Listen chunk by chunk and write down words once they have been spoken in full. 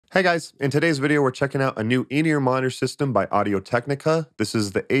Hey guys, in today's video, we're checking out a new in-ear monitor system by Audio-Technica. This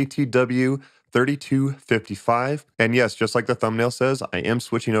is the ATW3255. And yes, just like the thumbnail says, I am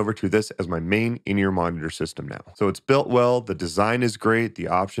switching over to this as my main in-ear monitor system now. So it's built well, the design is great, the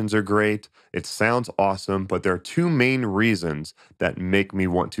options are great, it sounds awesome, but there are two main reasons that make me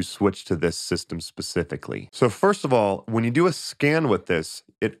want to switch to this system specifically. So first of all, when you do a scan with this,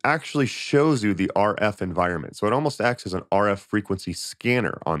 it actually shows you the RF environment. So it almost acts as an RF frequency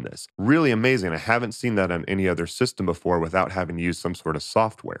scanner on this. Really amazing. I haven't seen that on any other system before without having to use some sort of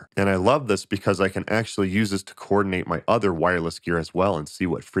software. And I love this because I can actually use this to coordinate my other wireless gear as well and see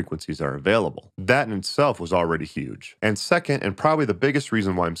what frequencies are available. That in itself was already huge. And second, and probably the biggest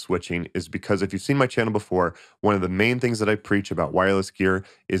reason why I'm switching, is because if you've seen my channel before, one of the main things that I preach about wireless gear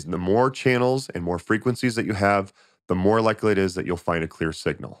is the more channels and more frequencies that you have, the more likely it is that you'll find a clear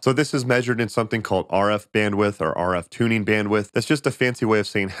signal. So this is measured in something called RF bandwidth or RF tuning bandwidth. That's just a fancy way of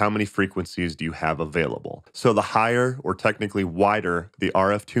saying how many frequencies do you have available. So the higher, or technically wider, the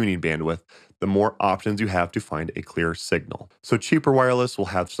RF tuning bandwidth, the more options you have to find a clear signal. So cheaper wireless will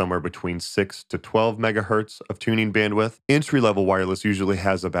have somewhere between 6 to 12 megahertz of tuning bandwidth. Entry-level wireless usually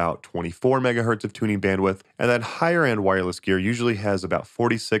has about 24 megahertz of tuning bandwidth, and then higher-end wireless gear usually has about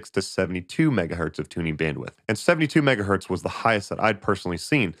 46 to 72 megahertz of tuning bandwidth. And 72 megahertz was the highest that I'd personally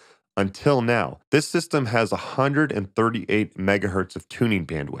seen until now. This system has 138 megahertz of tuning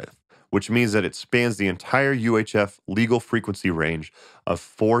bandwidth, which means that it spans the entire UHF legal frequency range of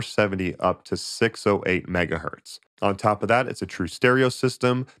 470 up to 608 megahertz. On top of that, it's a true stereo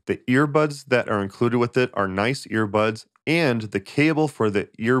system. The earbuds that are included with it are nice earbuds, and the cable for the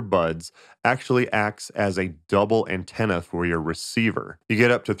earbuds actually acts as a double antenna for your receiver. You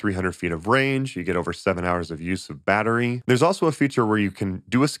get up to 300 feet of range, you get over 7 hours of use of battery. There's also a feature where you can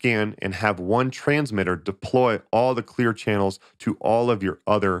do a scan and have one transmitter deploy all the clear channels to all of your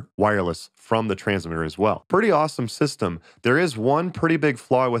other wireless from the transmitter as well. Pretty awesome system. There is one pretty big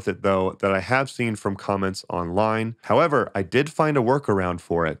flaw with it though that I have seen from comments online. However, I did find a workaround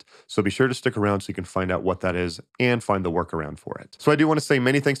for it, so be sure to stick around so you can find out what that is and find the workaround for it. So I do want to say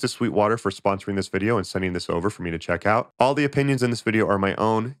many thanks to Sweetwater for sponsoring this video and sending this over for me to check out. All the opinions in this video are my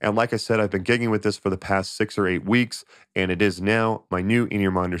own, and like I said, I've been gigging with this for the past 6 or 8 weeks, and it is now my new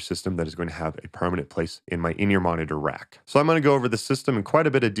in-ear monitor system that is going to have a permanent place in my in-ear monitor rack. So I'm going to go over the system in quite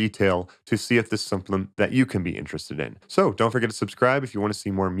a bit of detail to see if this is something that you can be interested in. So don't forget to subscribe if you want to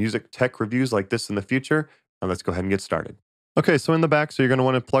see more music tech reviews like this in the future, and let's go ahead and get started. Okay, so in the back, so you're going to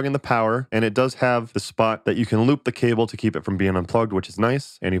want to plug in the power, and it does have the spot that you can loop the cable to keep it from being unplugged, which is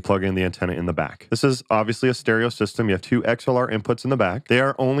nice, and you plug in the antenna in the back. This is obviously a stereo system. You have 2 XLR inputs in the back. They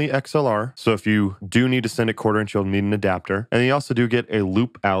are only XLR, so if you do need to send it quarter-inch, you'll need an adapter, and you also do get a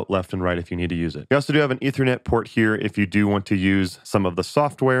loop out left and right if you need to use it. You also do have an Ethernet port here if you do want to use some of the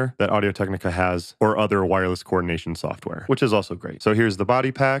software that Audio-Technica has or other wireless coordination software, which is also great. So here's the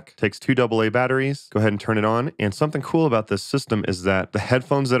body pack. Takes 2 AA batteries. Go ahead and turn it on, and something cool about this system is that the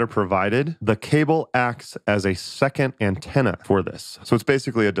headphones that are provided, the cable acts as a second antenna for this. So it's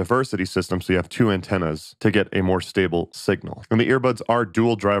basically a diversity system, so you have 2 antennas to get a more stable signal. And the earbuds are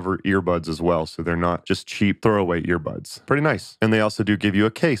dual driver earbuds as well, so they're not just cheap throwaway earbuds. Pretty nice. And they also do give you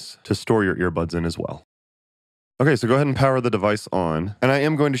a case to store your earbuds in as well. Okay, so go ahead and power the device on. And I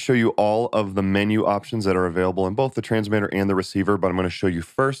am going to show you all of the menu options that are available in both the transmitter and the receiver, but I'm going to show you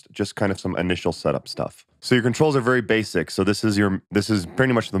first just kind of some initial setup stuff. So your controls are very basic. So this is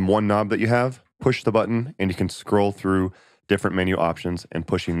pretty much the one knob that you have. Push the button and you can scroll through different menu options, and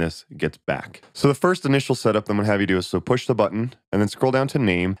pushing this gets back. So the first initial setup I'm going to have you do is push the button and then scroll down to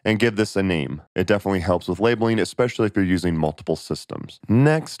name and give this a name. It definitely helps with labeling, especially if you're using multiple systems.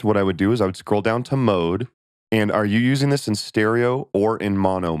 Next, what I would do is I would scroll down to mode. And are you using this in stereo or in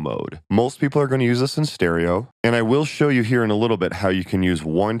mono mode? Most people are going to use this in stereo, and I will show you here in a little bit how you can use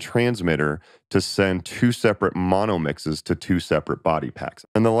one transmitter to send 2 separate mono mixes to 2 separate body packs.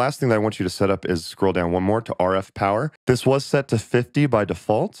 And the last thing that I want you to set up is scroll down one more to RF power. This was set to 50 by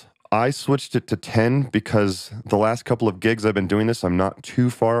default. I switched it to 10 because the last couple of gigs I've been doing this, I'm not too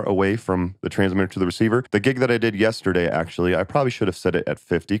far away from the transmitter to the receiver. The gig that I did yesterday, actually, I probably should have set it at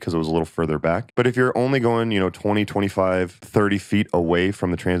 50 because it was a little further back. But if you're only going, 20, 25, 30 feet away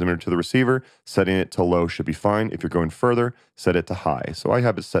from the transmitter to the receiver, setting it to low should be fine. If you're going further, set it to high. So I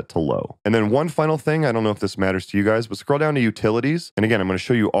have it set to low. And then one final thing, I don't know if this matters to you guys, but scroll down to utilities. And again, I'm going to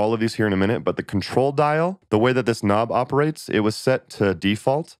show you all of these here in a minute, but the control dial, the way that this knob operates, it was set to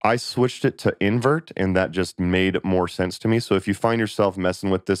default. I switched it to invert, and that just made more sense to me. So if you find yourself messing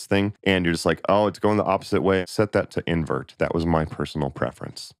with this thing and you're just like, oh, it's going the opposite way, set that to invert. That was my personal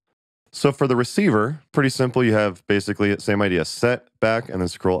preference. So for the receiver, pretty simple. You have basically the same idea, set, back, and then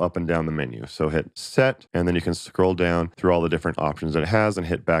scroll up and down the menu. So hit set, and then you can scroll down through all the different options that it has and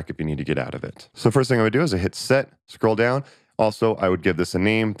hit back if you need to get out of it. So first thing I would do is I hit set, scroll down. Also, I would give this a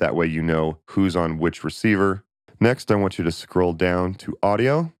name. That way you know who's on which receiver. Next, I want you to scroll down to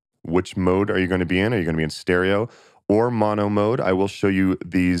audio. Which mode are you going to be in? Are you going to be in stereo or mono mode? I will show you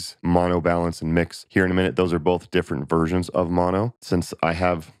these mono, balance, and mix here in a minute. Those are both different versions of mono. Since I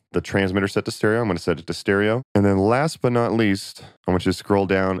have the transmitter set to stereo, I'm going to set it to stereo. And then last but not least, I want you to scroll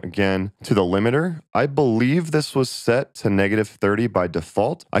down again to the limiter. I believe this was set to -30 by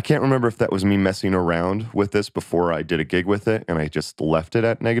default. I can't remember if that was me messing around with this before I did a gig with it and I just left it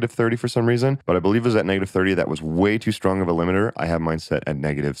at -30 for some reason, but I believe it was at -30. That was way too strong of a limiter. I have mine set at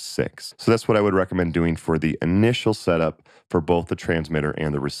 -6. So that's what I would recommend doing for the initial setup for both the transmitter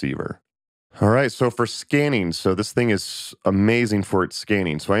and the receiver. All right, so for scanning, so this thing is amazing for its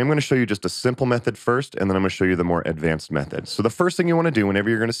scanning. So I am going to show you just a simple method first, and then I'm going to show you the more advanced method. So the first thing you want to do whenever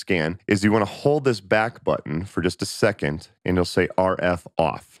you're going to scan is you want to hold this back button for just a second, and you'll say RF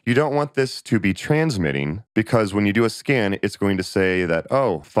off. You don't want this to be transmitting because when you do a scan, it's going to say that,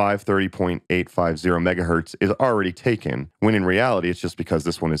 oh, 530.850 megahertz is already taken, when in reality, it's just because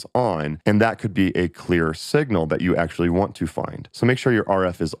this one is on, and that could be a clear signal that you actually want to find. So make sure your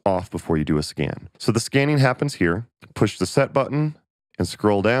RF is off before you do a scan. So the scanning happens here. Push the set button and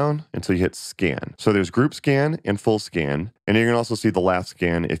scroll down until you hit scan. So there's group scan and full scan. And you can also see the last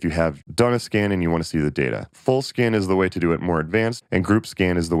scan if you have done a scan and you want to see the data. Full scan is the way to do it more advanced, and group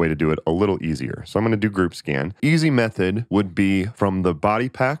scan is the way to do it a little easier. So I'm going to do group scan. Easy method would be from the body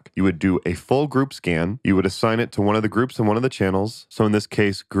pack, you would do a full group scan. You would assign it to one of the groups and one of the channels. So in this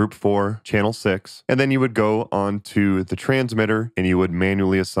case, group 4, channel 6. And then you would go on to the transmitter and you would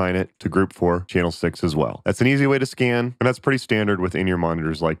manually assign it to group 4, channel 6 as well. That's an easy way to scan, and that's pretty standard with in-ear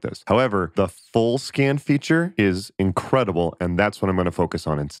monitors like this. However, the full scan feature is incredible, and that's what I'm going to focus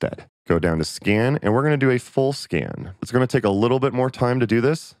on instead. Go down to scan, and we're going to do a full scan. It's going to take a little bit more time to do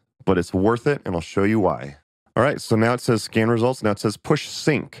this, but it's worth it, and I'll show you why. All right, so now it says scan results. Now it says push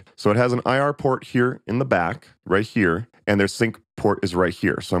sync. So it has an IR port here in the back, right here, and their sync port is right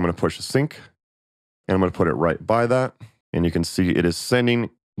here. So I'm going to push sync, and I'm going to put it right by that, and you can see it is sending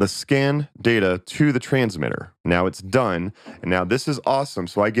the scan data to the transmitter. Now it's done, and now this is awesome.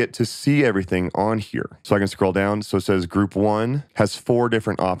 So I get to see everything on here. So I can scroll down. So it says group 1 has 4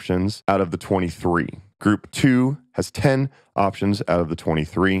 different options out of the 23. Group 2 has 10 options out of the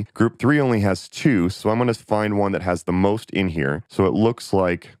 23. Group 3 only has 2, so I'm going to find one that has the most in here. So it looks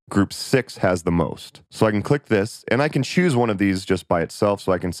like Group 6 has the most. So I can click this, and I can choose one of these just by itself.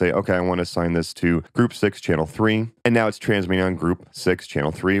 So I can say, okay, I want to assign this to Group 6, Channel 3, and now it's transmitting on Group 6,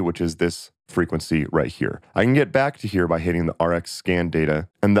 Channel 3, which is this frequency right here. I can get back to here by hitting the RX scan data.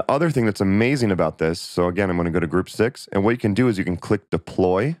 And the other thing that's amazing about this, so again, I'm going to go to group 6, and what you can do is you can click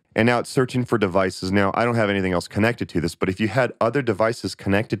deploy, and now it's searching for devices. Now, I don't have anything else connected to this, but if you had other devices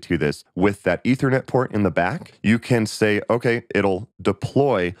connected to this with that Ethernet port in the back, you can say, okay, it'll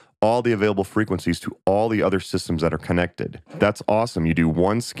deploy all the available frequencies to all the other systems that are connected. That's awesome. You do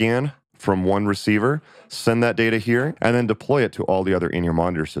one scan from one receiver, send that data here, and then deploy it to all the other in-ear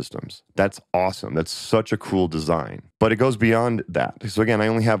monitor systems. That's awesome. That's such a cool design. But it goes beyond that. So again, I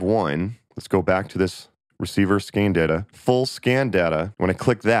only have one. Let's go back to this receiver scan data. Full scan data, when I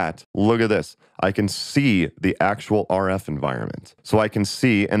click that, look at this. I can see the actual RF environment. So I can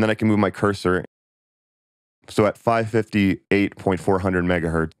see, and then I can move my cursor. So at 558.400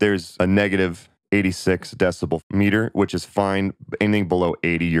 megahertz, there's a negative 86 decibel meter, which is fine. Anything below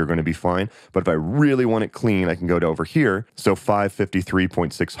 80, you're going to be fine. But if I really want it clean, I can go to over here. So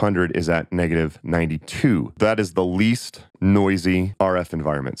 553.600 is at negative 92. That is the least noisy RF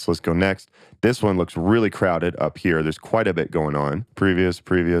environment. So let's go next. This one looks really crowded up here. There's quite a bit going on. Previous.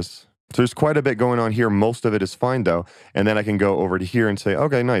 So there's quite a bit going on here. Most of it is fine though. And then I can go over to here and say,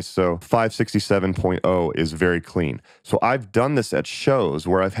 okay, nice. So 567.0 is very clean. So I've done this at shows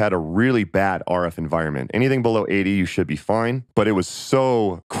where I've had a really bad RF environment. Anything below 80, you should be fine. But it was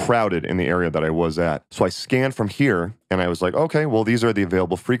so crowded in the area that I was at. So I scanned from here and I was like, okay, well, these are the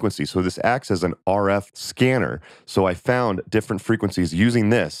available frequencies. So this acts as an RF scanner. So I found different frequencies using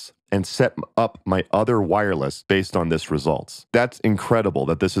this and set up my other wireless based on this results. That's incredible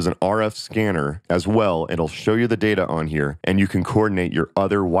that this is an RF scanner as well. It'll show you the data on here, and you can coordinate your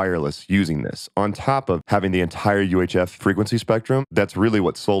other wireless using this. On top of having the entire UHF frequency spectrum, that's really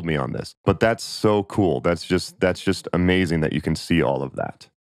what sold me on this. But that's so cool. That's just amazing that you can see all of that.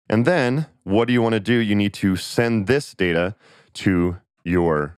 And then, what do you want to do? You need to send this data to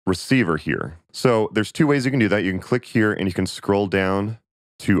your receiver here. So there's 2 ways you can do that. You can click here and you can scroll down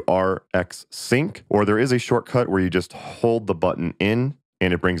to RX sync, or there is a shortcut where you just hold the button in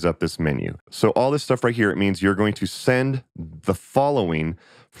and it brings up this menu. So all this stuff right here, it means you're going to send the following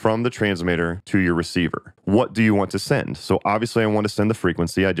from the transmitter to your receiver. What do you want to send? So obviously I want to send the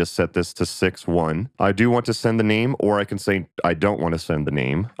frequency. I just set this to 6.1. I do want to send the name, or I can say I don't want to send the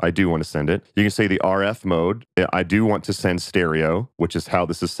name. I do want to send it. You can say the RF mode. I do want to send stereo, which is how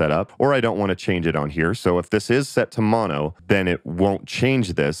this is set up, or I don't want to change it on here. So if this is set to mono, then it won't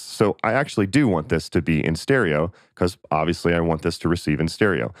change this. So I actually do want this to be in stereo, because obviously I want this to receive in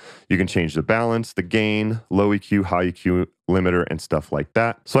stereo. You can change the balance, the gain, low EQ, high EQ, limiter, and stuff like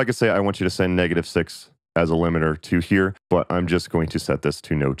that. So I could say I want you to send -6 as a limiter to here, but I'm just going to set this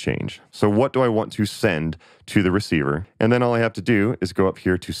to no change. So what do I want to send to the receiver? And then all I have to do is go up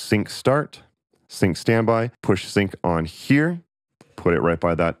here to sync start, sync standby, push sync on here, put it right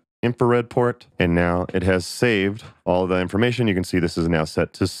by that infrared port, and now it has saved all of the information. You can see this is now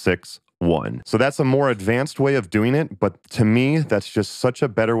set to 6.1. So that's a more advanced way of doing it, but to me, that's just such a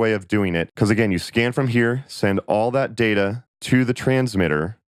better way of doing it. Because again, you scan from here, send all that data to the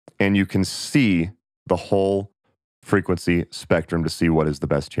transmitter, and you can see the whole frequency spectrum to see what is the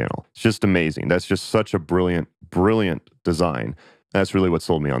best channel. It's just amazing. That's just such a brilliant, brilliant design. That's really what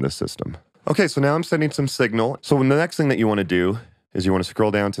sold me on this system. Okay, so now I'm sending some signal. So the next thing that you want to do is you want to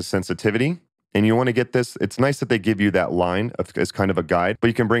scroll down to sensitivity, and you want to get this. It's nice that they give you that line as kind of a guide, but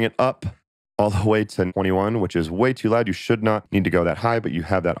you can bring it up all the way to 21, which is way too loud. You should not need to go that high, but you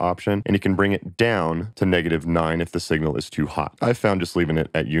have that option. And you can bring it down to -9 if the signal is too hot. I've found just leaving it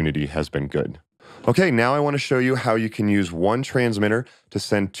at unity has been good. Okay, now I want to show you how you can use one transmitter to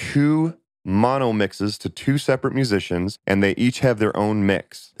send 2 mono mixes to 2 separate musicians, and they each have their own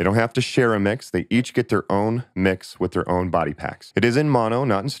mix. They don't have to share a mix. They each get their own mix with their own body packs. It is in mono,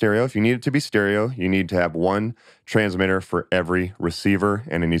 not in stereo. If you need it to be stereo, you need to have one transmitter for every receiver,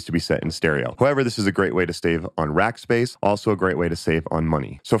 and it needs to be set in stereo. However, this is a great way to save on rack space, also a great way to save on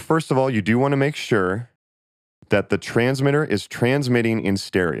money. So first of all, you do want to make sure that the transmitter is transmitting in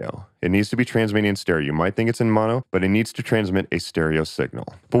stereo. It needs to be transmitting in stereo. You might think it's in mono, but it needs to transmit a stereo signal.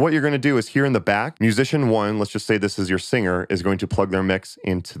 But what you're going to do is here in the back, musician 1, let's just say this is your singer, is going to plug their mix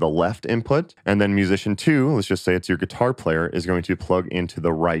into the left input. And then musician 2, let's just say it's your guitar player, is going to plug into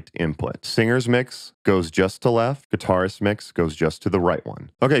the right input. Singer's mix goes just to left. Guitarist mix goes just to the right one.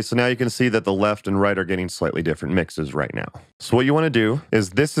 Okay, so now you can see that the left and right are getting slightly different mixes right now. So what you want to do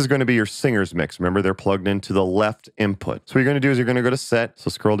is this is going to be your singer's mix. Remember, they're plugged into the left input. So what you're going to do is you're going to go to set. So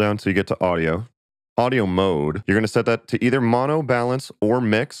scroll down till you get to audio. Audio mode, you're going to set that to either mono, balance, or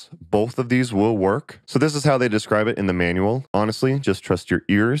mix. Both of these will work. So this is how they describe it in the manual. Honestly, just trust your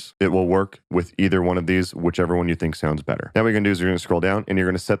ears. It will work with either one of these, whichever one you think sounds better. Now what you're going to do is you're going to scroll down and you're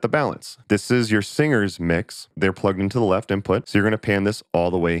going to set the balance. This is your singer's mix. They're plugged into the left input. So you're going to pan this all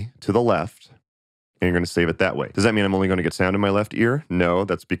the way to the left. And you're going to save it that way. Does that mean I'm only going to get sound in my left ear? No,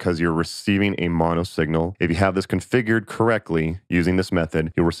 that's because you're receiving a mono signal. If you have this configured correctly using this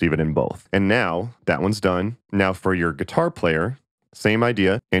method, you'll receive it in both. And now that one's done. Now for your guitar player, same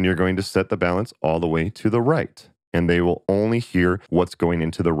idea, and you're going to set the balance all the way to the right. And they will only hear what's going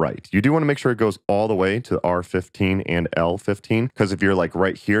into the right. You do want to make sure it goes all the way to R15 and L15, because if you're like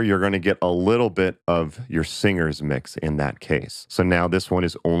right here, you're going to get a little bit of your singer's mix in that case. So now this one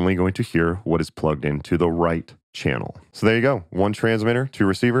is only going to hear what is plugged into the right channel. So there you go. One transmitter, 2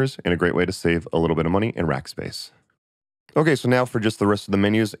 receivers, and a great way to save a little bit of money in rack space. Okay, so now for just the rest of the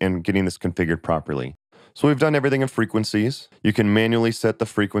menus and getting this configured properly. So we've done everything in frequencies. You can manually set the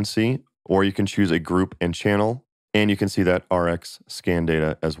frequency, or you can choose a group and channel. And you can see that RX scan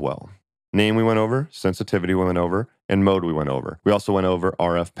data as well. Name we went over, sensitivity we went over, and mode we went over. We also went over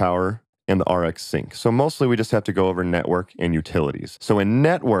RF power and the RX sync. So mostly we just have to go over network and utilities. So in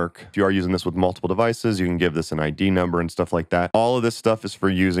network, if you are using this with multiple devices, you can give this an ID number and stuff like that. All of this stuff is for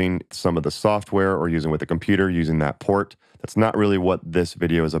using some of the software or using with a computer, using that port. That's not really what this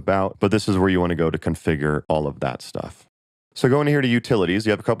video is about, but this is where you want to go to configure all of that stuff. So going here to utilities, you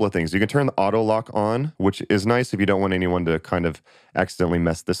have a couple of things. You can turn the auto lock on, which is nice if you don't want anyone to kind of accidentally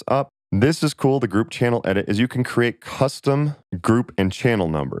mess this up. This is cool. The group channel edit is you can create custom group and channel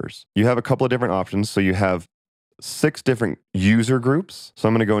numbers. You have a couple of different options. So you have 6 different user groups. So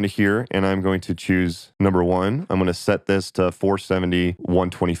I'm going to go into here and I'm going to choose number 1. I'm going to set this to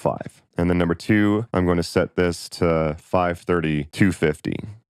 470/125. And then number 2, I'm going to set this to 530/250.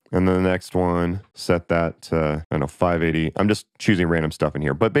 And then the next one, set that to, I don't know, 580. I'm just choosing random stuff in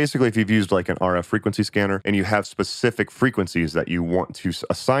here. But basically, if you've used like an RF frequency scanner and you have specific frequencies that you want to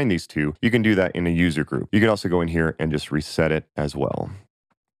assign these to, you can do that in a user group. You can also go in here and just reset it as well,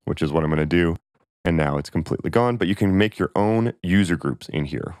 which is what I'm going to do. And now it's completely gone, but you can make your own user groups in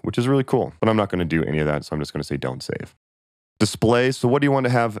here, which is really cool. But I'm not going to do any of that, so I'm just going to say don't save. Display. So what do you want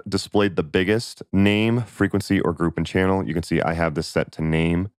to have displayed the biggest? Name, frequency, or group and channel. You can see I have this set to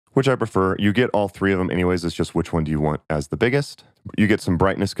name, which I prefer. You get all three of them anyways. It's just which one do you want as the biggest. You get some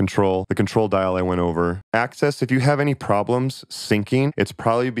brightness control, the control dial I went over. Access, if you have any problems syncing, it's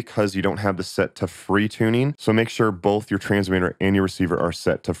probably because you don't have this set to free tuning. So make sure both your transmitter and your receiver are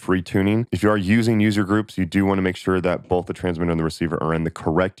set to free tuning. If you are using user groups, you do want to make sure that both the transmitter and the receiver are in the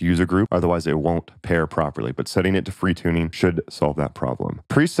correct user group. Otherwise, it won't pair properly. But setting it to free tuning should solve that problem.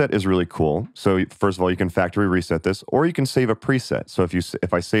 Preset is really cool. So first of all, you can factory reset this, or you can save a preset. So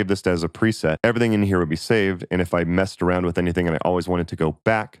if I save this as a preset, everything in here would be saved. And if I messed around with anything and I always wanted to go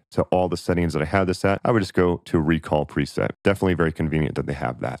back to all the settings that I had this at, I would just go to recall preset. Definitely very convenient that they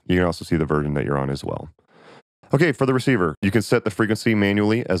have that. You can also see the version that you're on as well. Okay, for the receiver, you can set the frequency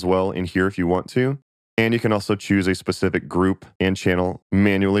manually as well in here if you want to. And you can also choose a specific group and channel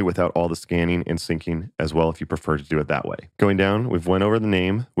manually without all the scanning and syncing as well if you prefer to do it that way. Going down, we've went over the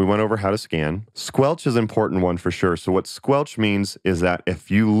name. We went over how to scan. Squelch is an important one for sure. So what squelch means is that if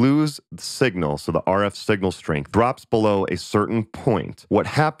you lose the signal, so the RF signal strength drops below a certain point, what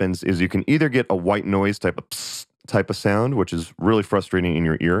happens is you can either get a white noise type of psst type of sound, which is really frustrating in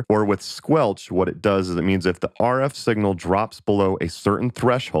your ear. Or with squelch, what it does is it means if the RF signal drops below a certain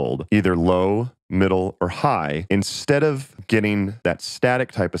threshold, either low, middle, or high, instead of getting that static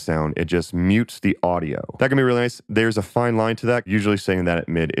type of sound, it just mutes the audio. That can be really nice. There's a fine line to that. Usually saying that at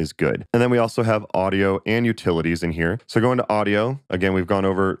mid is good. And then we also have audio and utilities in here. So going to audio, again, we've gone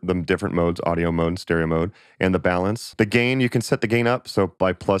over the different modes, audio mode, stereo mode, and the balance. The gain, you can set the gain up, so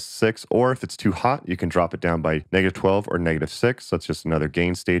by +6, or if it's too hot, you can drop it down by -12 or -6. That's just another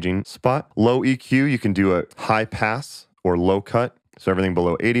gain staging spot. Low EQ, you can do a high pass or low cut. So everything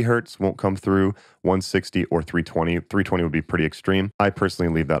below 80 hertz won't come through, 160 or 320. 320 would be pretty extreme. I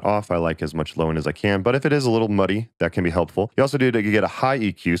personally leave that off. I like as much low end as I can, but if it is a little muddy, that can be helpful. You also do to get a high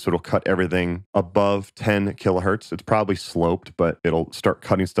EQ, so it'll cut everything above 10 kilohertz. It's probably sloped, but it'll start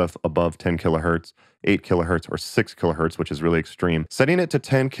cutting stuff above 10 kilohertz. 8 kilohertz or 6 kilohertz, which is really extreme. Setting it to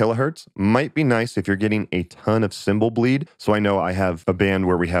 10 kilohertz might be nice if you're getting a ton of cymbal bleed. So I know I have a band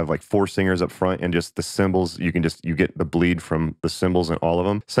where we have like 4 singers up front and just the cymbals, you get the bleed from the cymbals and all of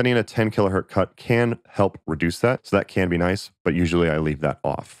them. Setting a 10 kilohertz cut can help reduce that. So that can be nice, but usually I leave that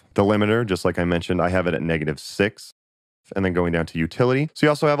off. The limiter, just like I mentioned, I have it at -6. And then going down to utility. So you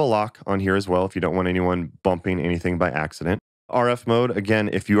also have a lock on here as well if you don't want anyone bumping anything by accident. RF mode, again,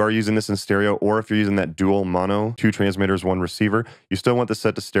 if you are using this in stereo or if you're using that dual mono, 2 transmitters, 1 receiver, you still want this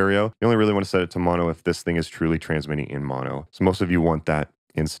set to stereo. You only really want to set it to mono if this thing is truly transmitting in mono. So most of you want that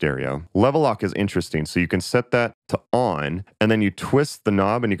in stereo. Level lock is interesting. So you can set that to on and then you twist the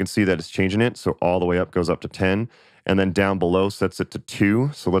knob and you can see that it's changing it. So all the way up goes up to 10 and then down below sets it to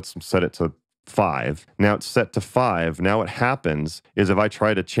 2. So let's set it to 5. Now it's set to 5. Now what happens is if I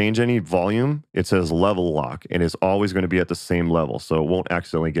try to change any volume, it says level lock and is always going to be at the same level. So it won't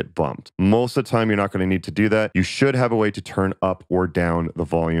accidentally get bumped. Most of the time, you're not going to need to do that. You should have a way to turn up or down the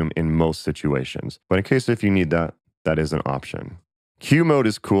volume in most situations. But in case if you need that, that is an option. Q mode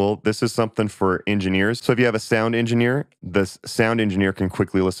is cool. This is something for engineers. So if you have a sound engineer, this sound engineer can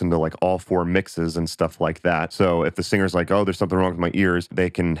quickly listen to like all 4 mixes and stuff like that. So if the singer's like, oh, there's something wrong with my ears, they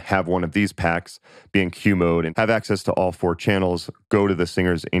can have one of these packs be in Q mode and have access to all 4 channels, go to the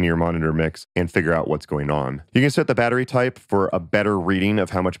singer's in-ear monitor mix and figure out what's going on. You can set the battery type for a better reading of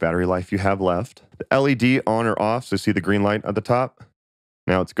how much battery life you have left. The LED on or off, so see the green light at the top?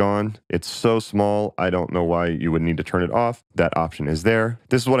 Now it's gone. It's so small, I don't know why you would need to turn it off. That option is there.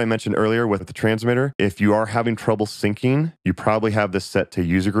 This is what I mentioned earlier with the transmitter. If you are having trouble syncing, you probably have this set to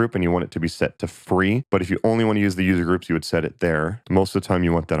user group and you want it to be set to free. But if you only want to use the user groups, you would set it there. Most of the time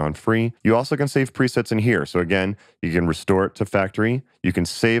you want that on free. You also can save presets in here. So again, you can restore it to factory. You can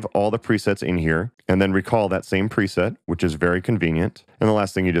save all the presets in here and then recall that same preset, which is very convenient. And the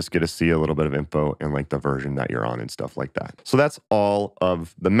last thing, you just get to see a little bit of info and like the version that you're on and stuff like that. So that's all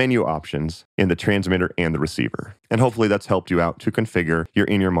of the menu options in the transmitter and the receiver. And hopefully that's helped you out to configure your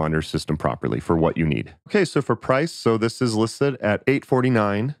in-ear monitor system properly for what you need. Okay, so for price, so this is listed at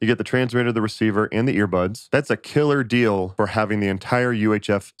 $849. You get the transmitter, the receiver, and the earbuds. That's a killer deal for having the entire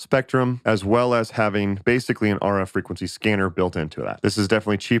UHF spectrum, as well as having basically an RF frequency scanner built into that. This This is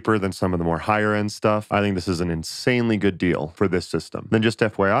definitely cheaper than some of the more higher end stuff. I think this is an insanely good deal for this system. Then just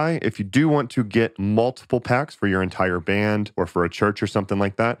FYI, if you do want to get multiple packs for your entire band or for a church or something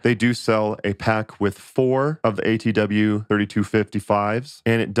like that, they do sell a pack with 4 of the ATW3255s,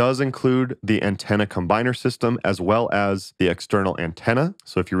 and it does include the antenna combiner system as well as the external antenna.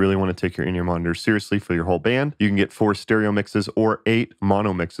 So if you really want to take your in-ear monitors seriously for your whole band, you can get 4 stereo mixes or 8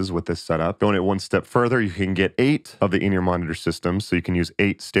 mono mixes with this setup. Going it one step further, you can get 8 of the in-ear monitor systems, so you can use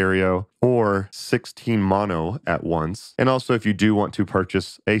 8 stereo or 16 mono at once. And also, if you do want to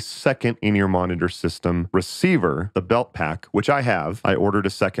purchase a second in-ear monitor system receiver, the belt pack, which I have, I ordered a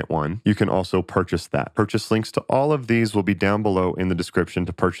second one, you can also purchase that. Purchase links to all of these will be down below in the description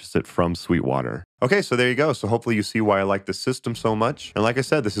to purchase it from Sweetwater. Okay, so there you go. So hopefully you see why I like this system so much. And like I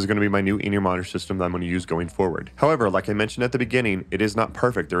said, this is going to be my new in-ear monitor system that I'm going to use going forward. However, like I mentioned at the beginning, it is not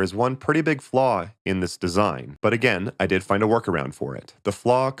perfect. There is one pretty big flaw in this design. But again, I did find a workaround for it. The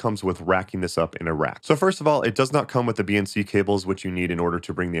flaw comes with racking this up in a rack. So first of all, it does not come with the BNC cables, which you need in order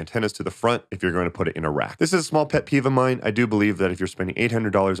to bring the antennas to the front if you're going to put it in a rack. This is a small pet peeve of mine. I do believe that if you're spending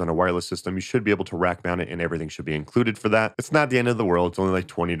 $800 on a wireless system, you should be able to rack mount it and everything should be included for that. It's not the end of the world. It's only like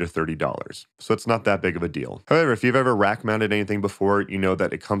 $20 to $30. So it's not that big of a deal. However, if you've ever rack mounted anything before, you know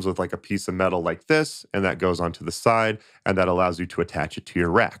that it comes with like a piece of metal like this, and that goes onto the side, and that allows you to attach it to your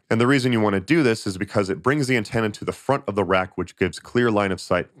rack. And the reason you want to do this is because it brings the antenna to the front of the rack, which gives clear line of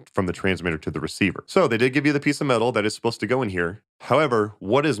sight from the transmitter to the receiver. So they did give you the piece of metal that is supposed to go in here. However,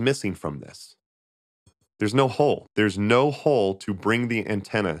 what is missing from this? There's no hole. There's no hole to bring the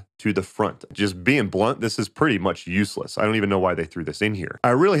antenna to the front. Just being blunt, this is pretty much useless. I don't even know why they threw this in here. I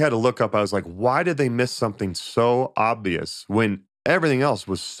really had to look up. I was like, why did they miss something so obvious when everything else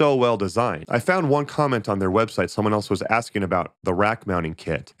was so well designed? I found one comment on their website. Someone else was asking about the rack mounting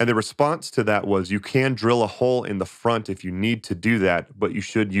kit. And the response to that was, you can drill a hole in the front if you need to do that, but you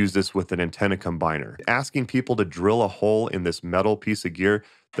should use this with an antenna combiner. Asking people to drill a hole in this metal piece of gear,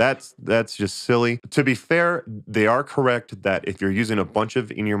 that's just silly. To be fair, they are correct that if you're using a bunch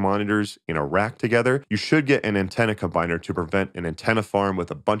of in-ear monitors in a rack together, you should get an antenna combiner to prevent an antenna farm with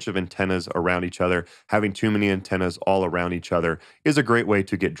a bunch of antennas around each other. Having too many antennas all around each other is a great way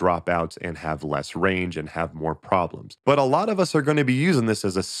to get dropouts and have less range and have more problems. But a lot of us are going to be using this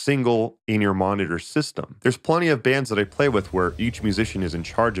as a single in-ear monitor system. There's plenty of bands that I play with where each musician is in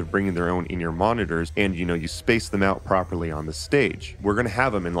charge of bringing their own in-ear monitors, and you space them out properly on the stage. We're going to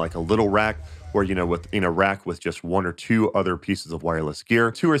have them in like a little rack, or in a rack with just 1 or 2 other pieces of wireless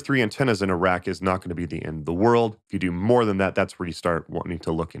gear. 2 or 3 antennas in a rack is not going to be the end of the world. If you do more than that, that's where you start wanting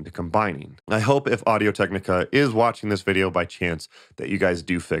to look into combining. I hope if Audio-Technica is watching this video by chance that you guys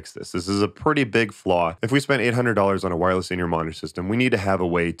do fix this. This is a pretty big flaw. If we spent $800 on a wireless in-ear monitor system, we need to have a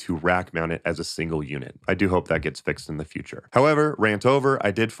way to rack mount it as a single unit. I do hope that gets fixed in the future. However, rant over,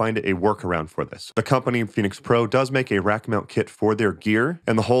 I did find a workaround for this. The company Phoenix Pro does make a rack mount kit for their gear,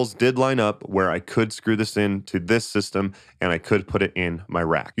 and the holes did line up where I could screw this into this system and I could put it in my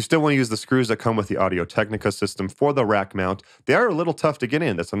rack. You still want to use the screws that come with the Audio-Technica system for the rack mount. They are a little tough to get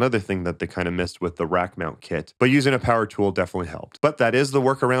in. That's another thing that they kind of missed with the rack mount kit, but using a power tool definitely helped. But that is the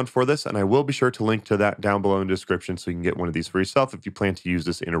workaround for this, and I will be sure to link to that down below in the description so you can get one of these for yourself if you plan to use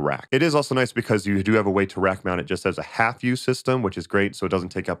this in a rack. It is also nice because you do have a way to rack mount it just as a half U system, which is great, so it doesn't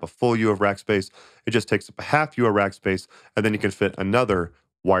take up a full U of rack space. It just takes up a half U of rack space, and then you can fit another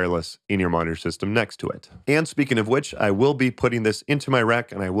wireless in-ear monitor system next to it. And speaking of which, I will be putting this into my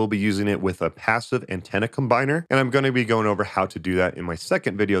rack, and I will be using it with a passive antenna combiner, and I'm going to be going over how to do that in my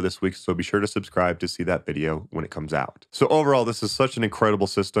second video this week, so be sure to subscribe to see that video when it comes out. So overall, this is such an incredible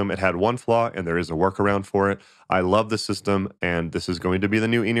system. It had one flaw, and there is a workaround for it. I love the system, and this is going to be the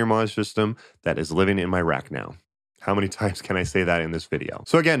new in-ear monitor system that is living in my rack now. How many times can I say that in this video?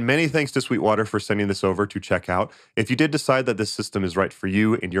 So again, many thanks to Sweetwater for sending this over to check out. If you did decide that this system is right for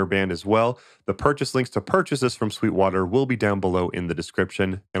you and your band as well, the purchase links to purchase this from Sweetwater will be down below in the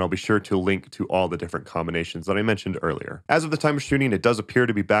description, and I'll be sure to link to all the different combinations that I mentioned earlier. As of the time of shooting, it does appear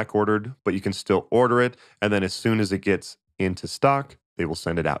to be back ordered, but you can still order it, and then as soon as it gets into stock, they will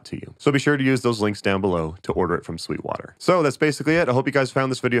send it out to you. So be sure to use those links down below to order it from Sweetwater. So that's basically it. I hope you guys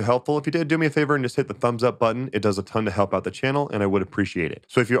found this video helpful. If you did, do me a favor and just hit the thumbs up button. It does a ton to help out the channel, and I would appreciate it.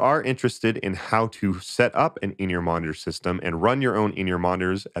 So if you are interested in how to set up an in-ear monitor system and run your own in-ear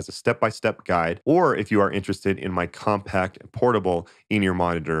monitors as a step-by-step guide, or if you are interested in my compact portable in-ear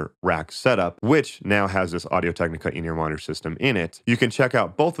monitor rack setup, which now has this Audio-Technica in-ear monitor system in it, you can check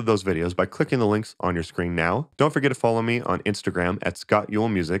out both of those videos by clicking the links on your screen now. Don't forget to follow me on Instagram at Scott Yule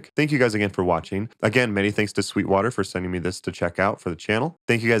Music. Thank you guys again for watching. Again, many thanks to Sweetwater for sending me this to check out for the channel.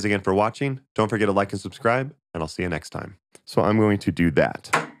 Thank you guys again for watching. Don't forget to like and subscribe, and I'll see you next time. So I'm going to do that.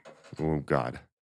 Oh, God.